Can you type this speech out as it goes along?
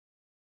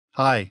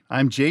Hi,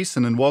 I'm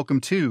Jason and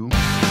welcome to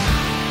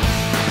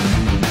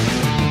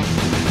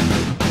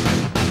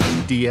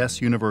DS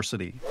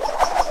University.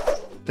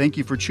 Thank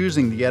you for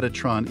choosing the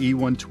Etatron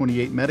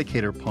e128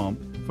 Medicator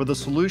pump for the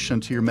solution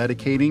to your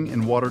medicating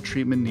and water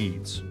treatment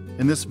needs.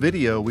 In this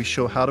video, we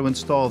show how to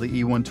install the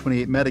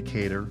e128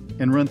 Medicator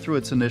and run through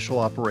its initial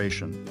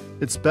operation.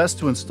 It's best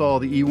to install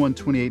the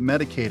e128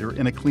 Medicator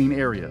in a clean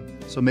area,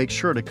 so make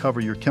sure to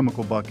cover your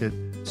chemical bucket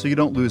so you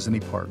don't lose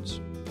any parts.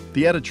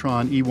 The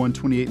Etatron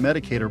e128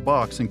 Medicator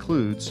box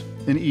includes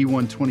an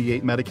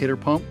e128 Medicator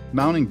pump,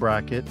 mounting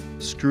bracket,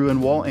 screw and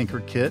wall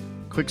anchor kit,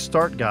 quick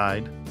start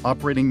guide,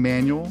 operating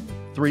manual,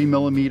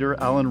 3mm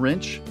Allen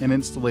wrench, and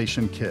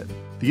installation kit.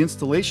 The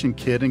installation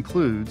kit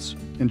includes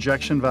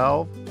injection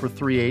valve for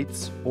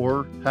 3/8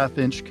 or 1/2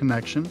 inch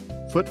connection,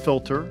 foot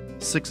filter,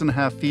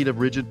 6.5 feet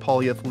of rigid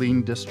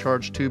polyethylene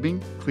discharge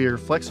tubing, clear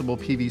flexible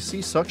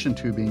PVC suction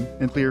tubing,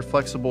 and clear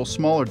flexible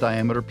smaller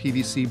diameter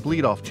PVC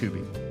bleed-off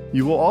tubing.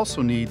 You will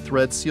also need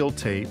thread seal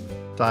tape,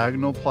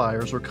 diagonal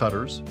pliers or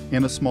cutters,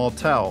 and a small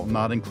towel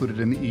not included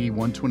in the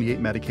e128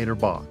 Medicator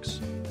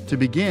box. To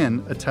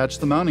begin, attach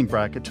the mounting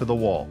bracket to the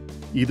wall.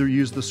 Either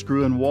use the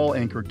screw and wall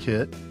anchor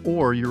kit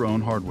or your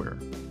own hardware.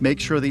 Make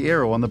sure the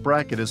arrow on the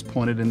bracket is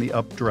pointed in the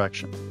up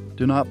direction.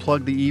 Do not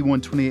plug the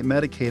e128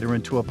 Medicator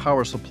into a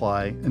power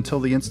supply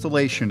until the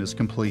installation is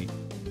complete.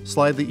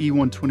 Slide the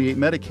e128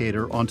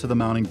 Medicator onto the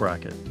mounting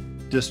bracket.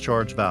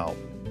 Discharge valve.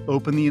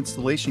 Open the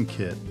installation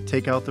kit,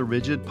 take out the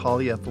rigid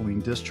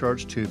polyethylene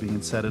discharge tubing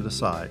and set it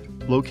aside.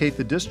 Locate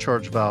the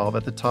discharge valve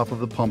at the top of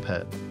the pump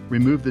head.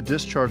 Remove the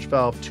discharge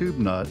valve tube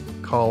nut,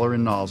 collar,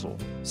 and nozzle.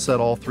 Set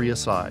all three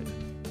aside.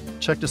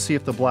 Check to see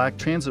if the black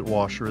transit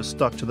washer is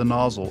stuck to the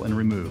nozzle and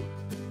remove.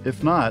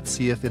 If not,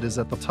 see if it is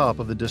at the top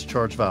of the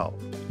discharge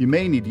valve. You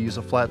may need to use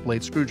a flat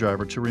blade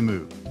screwdriver to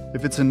remove.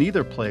 If it's in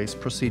either place,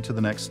 proceed to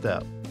the next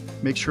step.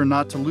 Make sure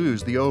not to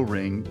lose the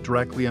O-ring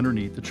directly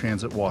underneath the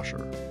transit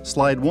washer.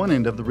 Slide one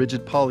end of the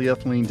rigid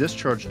polyethylene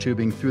discharge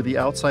tubing through the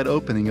outside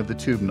opening of the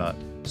tube nut.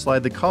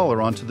 Slide the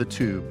collar onto the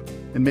tube,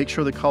 and make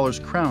sure the collar's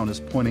crown is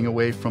pointing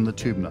away from the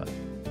tube nut.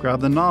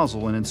 Grab the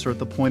nozzle and insert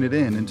the pointed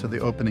end into the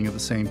opening of the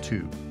same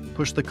tube.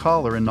 Push the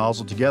collar and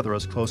nozzle together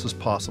as close as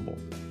possible.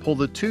 Pull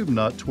the tube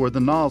nut toward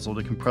the nozzle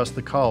to compress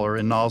the collar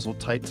and nozzle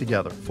tight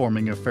together,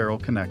 forming a ferrule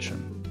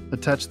connection.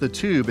 Attach the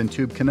tube and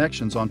tube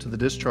connections onto the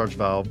discharge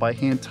valve by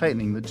hand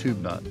tightening the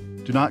tube nut.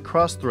 Do not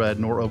cross thread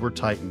nor over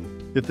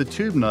tighten. If the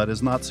tube nut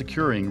is not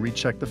securing,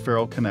 recheck the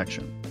ferrule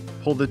connection.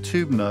 Pull the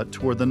tube nut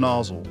toward the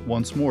nozzle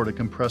once more to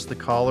compress the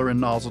collar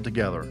and nozzle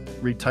together.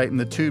 Retighten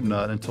the tube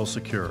nut until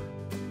secure.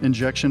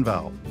 Injection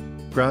valve.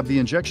 Grab the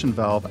injection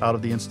valve out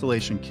of the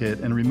installation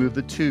kit and remove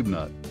the tube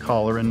nut,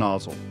 collar, and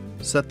nozzle.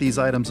 Set these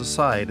items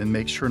aside and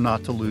make sure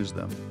not to lose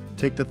them.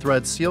 Take the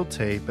thread seal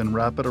tape and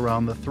wrap it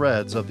around the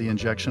threads of the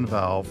injection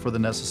valve for the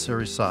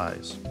necessary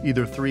size,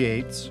 either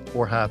 3/8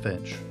 or 1/2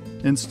 inch.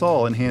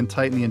 Install and hand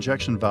tighten the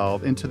injection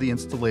valve into the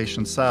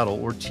installation saddle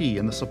or T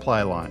in the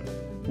supply line.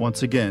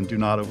 Once again, do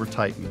not over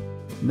tighten.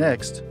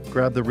 Next,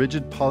 grab the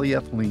rigid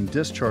polyethylene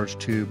discharge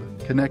tube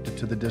connected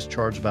to the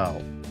discharge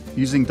valve.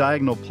 Using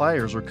diagonal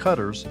pliers or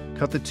cutters,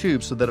 cut the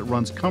tube so that it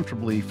runs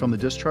comfortably from the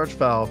discharge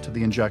valve to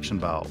the injection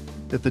valve.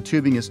 If the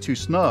tubing is too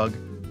snug,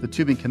 the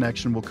tubing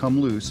connection will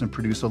come loose and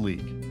produce a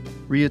leak.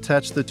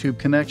 Reattach the tube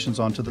connections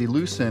onto the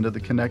loose end of the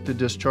connected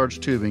discharge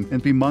tubing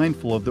and be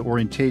mindful of the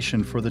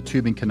orientation for the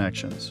tubing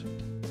connections.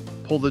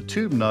 Pull the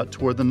tube nut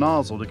toward the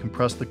nozzle to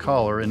compress the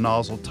collar and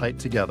nozzle tight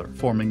together,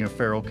 forming a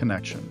ferrule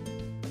connection.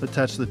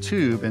 Attach the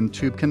tube and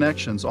tube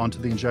connections onto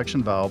the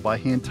injection valve by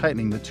hand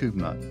tightening the tube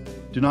nut.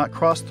 Do not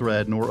cross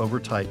thread nor over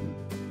tighten.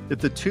 If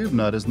the tube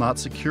nut is not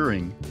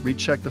securing,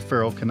 recheck the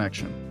ferrule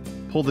connection.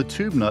 Pull the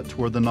tube nut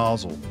toward the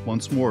nozzle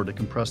once more to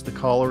compress the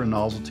collar and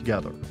nozzle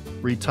together.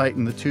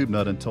 Retighten the tube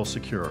nut until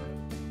secure.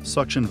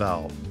 Suction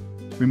valve.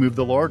 Remove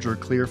the larger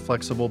clear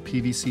flexible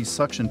PVC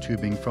suction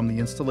tubing from the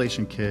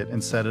installation kit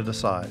and set it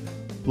aside.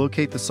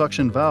 Locate the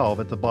suction valve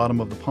at the bottom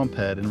of the pump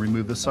head and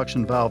remove the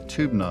suction valve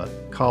tube nut,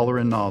 collar,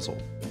 and nozzle.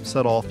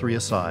 Set all three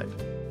aside.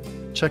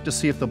 Check to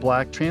see if the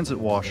black transit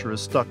washer is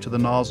stuck to the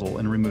nozzle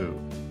and remove.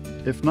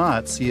 If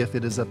not, see if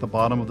it is at the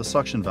bottom of the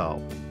suction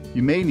valve.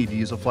 You may need to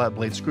use a flat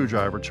blade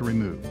screwdriver to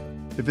remove.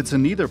 If it's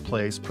in either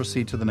place,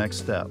 proceed to the next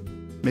step.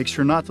 Make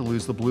sure not to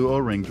lose the blue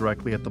O-ring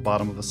directly at the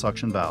bottom of the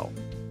suction valve.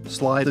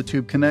 Slide the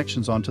tube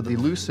connections onto the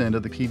loose end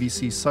of the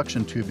PVC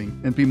suction tubing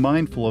and be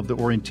mindful of the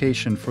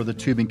orientation for the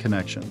tubing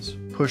connections.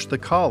 Push the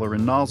collar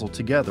and nozzle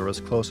together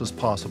as close as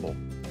possible.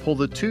 Pull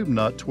the tube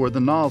nut toward the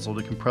nozzle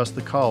to compress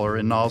the collar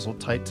and nozzle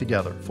tight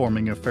together,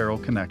 forming a ferrule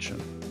connection.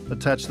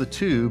 Attach the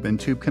tube and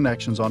tube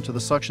connections onto the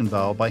suction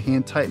valve by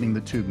hand tightening the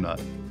tube nut.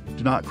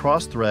 Do not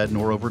cross thread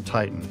nor over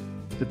tighten.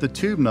 If the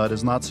tube nut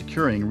is not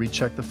securing,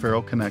 recheck the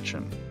ferrule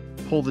connection.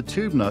 Pull the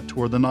tube nut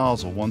toward the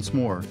nozzle once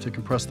more to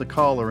compress the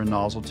collar and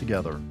nozzle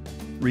together.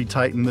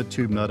 Retighten the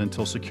tube nut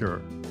until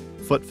secure.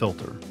 Foot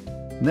filter.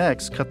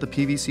 Next, cut the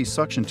PVC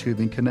suction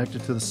tubing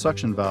connected to the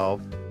suction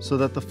valve so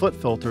that the foot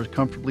filter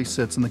comfortably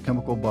sits in the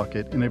chemical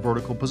bucket in a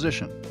vertical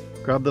position.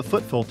 Grab the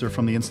foot filter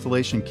from the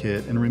installation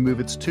kit and remove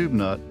its tube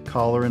nut,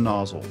 collar, and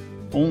nozzle.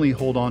 Only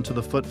hold on to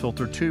the foot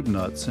filter tube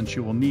nut since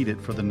you will need it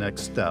for the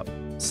next step.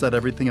 Set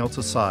everything else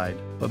aside,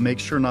 but make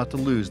sure not to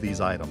lose these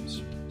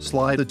items.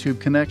 Slide the tube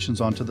connections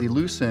onto the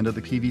loose end of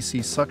the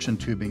PVC suction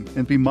tubing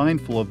and be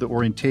mindful of the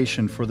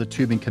orientation for the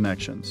tubing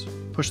connections.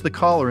 Push the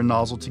collar and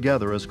nozzle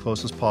together as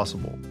close as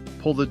possible.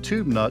 Pull the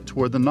tube nut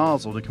toward the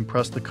nozzle to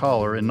compress the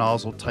collar and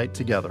nozzle tight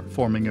together,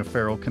 forming a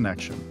ferrule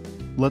connection.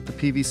 Let the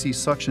PVC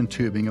suction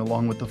tubing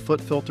along with the foot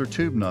filter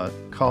tube nut,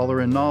 collar,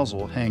 and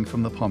nozzle hang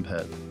from the pump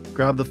head.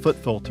 Grab the foot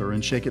filter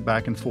and shake it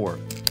back and forth.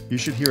 You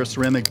should hear a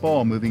ceramic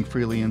ball moving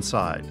freely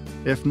inside.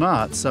 If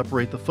not,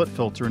 separate the foot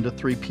filter into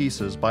 3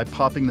 pieces by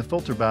popping the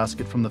filter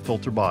basket from the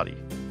filter body.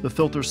 The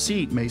filter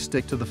seat may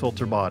stick to the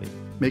filter body.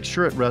 Make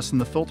sure it rests in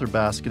the filter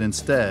basket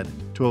instead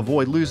to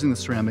avoid losing the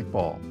ceramic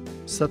ball.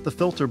 Set the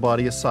filter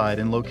body aside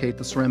and locate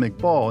the ceramic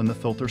ball in the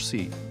filter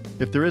seat.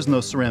 If there is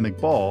no ceramic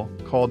ball,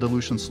 call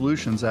Dilution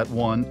Solutions at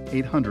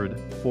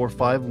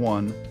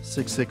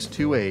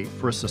 1-800-451-6628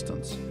 for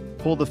assistance.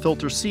 Pull the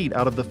filter seat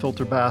out of the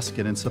filter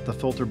basket and set the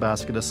filter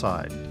basket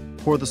aside.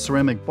 Pour the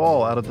ceramic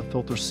ball out of the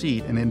filter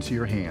seat and into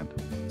your hand.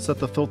 Set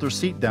the filter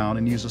seat down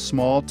and use a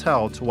small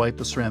towel to wipe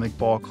the ceramic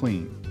ball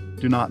clean.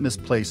 Do not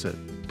misplace it.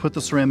 Put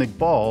the ceramic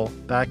ball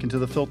back into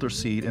the filter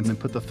seat and then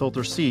put the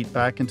filter seat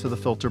back into the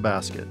filter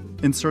basket.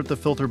 Insert the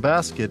filter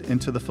basket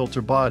into the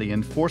filter body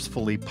and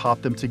forcefully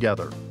pop them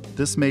together.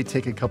 This may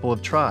take a couple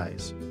of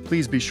tries.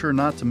 Please be sure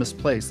not to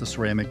misplace the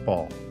ceramic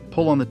ball.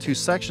 Pull on the 2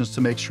 sections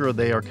to make sure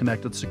they are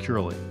connected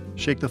securely.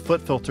 Shake the foot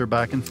filter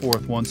back and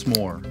forth once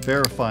more,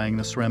 verifying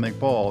the ceramic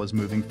ball is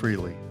moving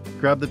freely.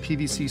 Grab the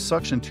PVC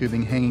suction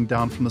tubing hanging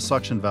down from the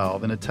suction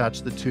valve and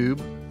attach the tube,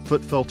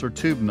 foot filter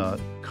tube nut,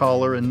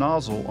 collar, and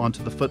nozzle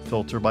onto the foot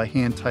filter by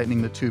hand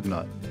tightening the tube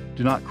nut.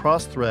 Do not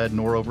cross thread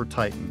nor over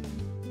tighten.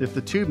 If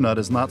the tube nut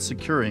is not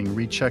securing,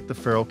 recheck the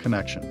ferrule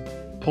connection.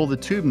 Pull the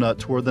tube nut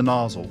toward the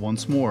nozzle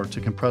once more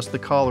to compress the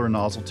collar and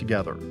nozzle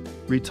together.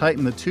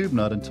 Retighten the tube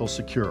nut until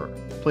secure.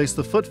 Place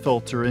the foot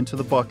filter into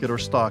the bucket or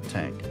stock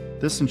tank.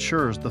 This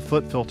ensures the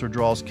foot filter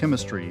draws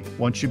chemistry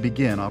once you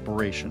begin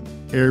operation.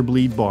 Air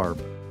bleed barb.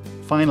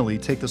 Finally,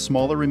 take the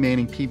smaller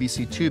remaining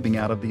PVC tubing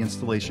out of the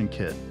installation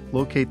kit.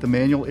 Locate the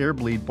manual air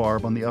bleed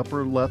barb on the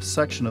upper left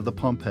section of the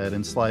pump head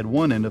and slide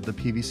one end of the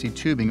PVC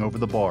tubing over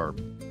the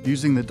barb.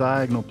 Using the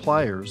diagonal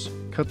pliers,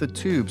 cut the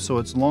tube so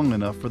it's long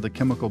enough for the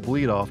chemical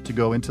bleed off to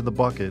go into the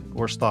bucket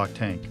or stock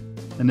tank.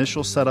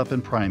 Initial setup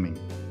and priming.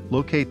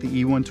 Locate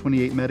the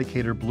e128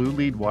 Medicator blue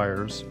lead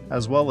wires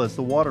as well as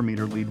the water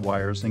meter lead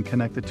wires and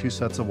connect the 2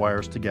 sets of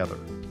wires together.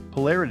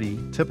 Polarity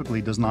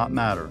typically does not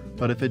matter,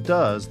 but if it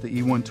does, the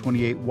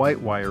e128 white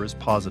wire is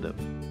positive.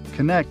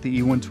 Connect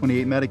the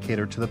e128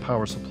 Medicator to the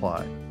power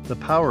supply. The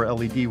power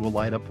LED will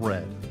light up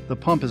red. The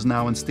pump is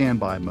now in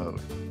standby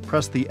mode.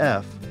 Press the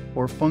F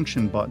or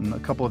function button a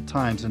couple of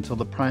times until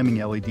the priming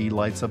LED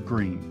lights up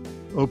green.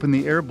 Open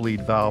the air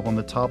bleed valve on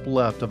the top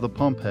left of the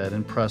pump head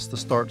and press the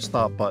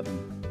start-stop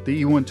button.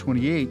 The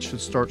e128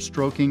 should start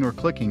stroking or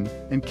clicking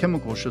and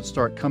chemical should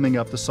start coming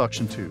up the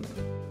suction tube.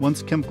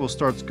 Once chemical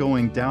starts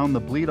going down the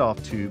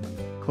bleed-off tube,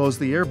 close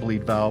the air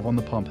bleed valve on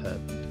the pump head.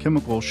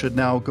 Chemical should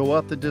now go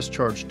up the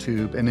discharge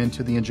tube and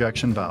into the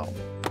injection valve.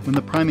 When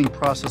the priming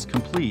process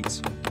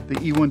completes, the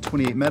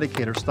e128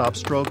 Medicator stops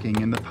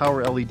stroking and the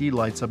power LED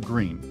lights up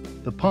green.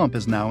 The pump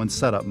is now in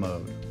setup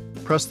mode.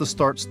 Press the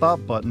start-stop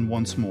button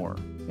once more,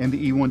 and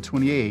the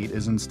e128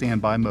 is in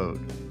standby mode.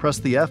 Press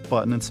the F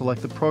button and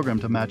select the program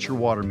to match your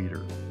water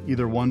meter,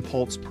 either 1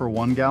 pulse per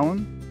 1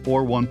 gallon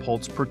or 1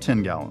 pulse per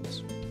 10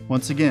 gallons.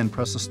 Once again,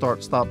 press the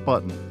start-stop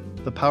button.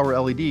 The power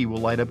LED will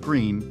light up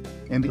green,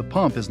 and the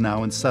pump is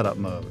now in setup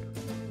mode,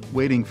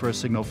 waiting for a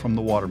signal from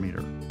the water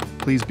meter.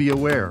 Please be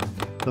aware,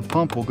 the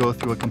pump will go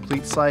through a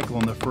complete cycle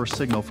on the first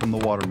signal from the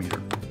water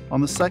meter.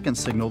 On the second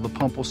signal, the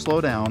pump will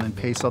slow down and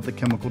pace out the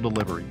chemical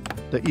delivery.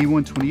 The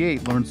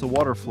e128 learns the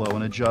water flow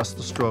and adjusts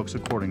the strokes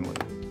accordingly.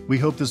 We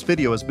hope this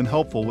video has been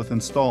helpful with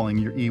installing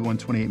your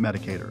e128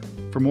 Medicator.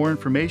 For more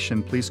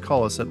information, please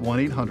call us at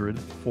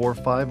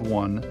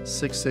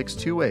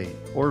 1-800-451-6628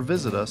 or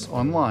visit us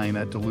online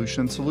at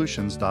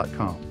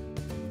dilutionsolutions.com.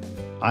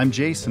 I'm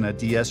Jason at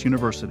DS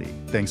University.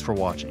 Thanks for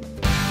watching.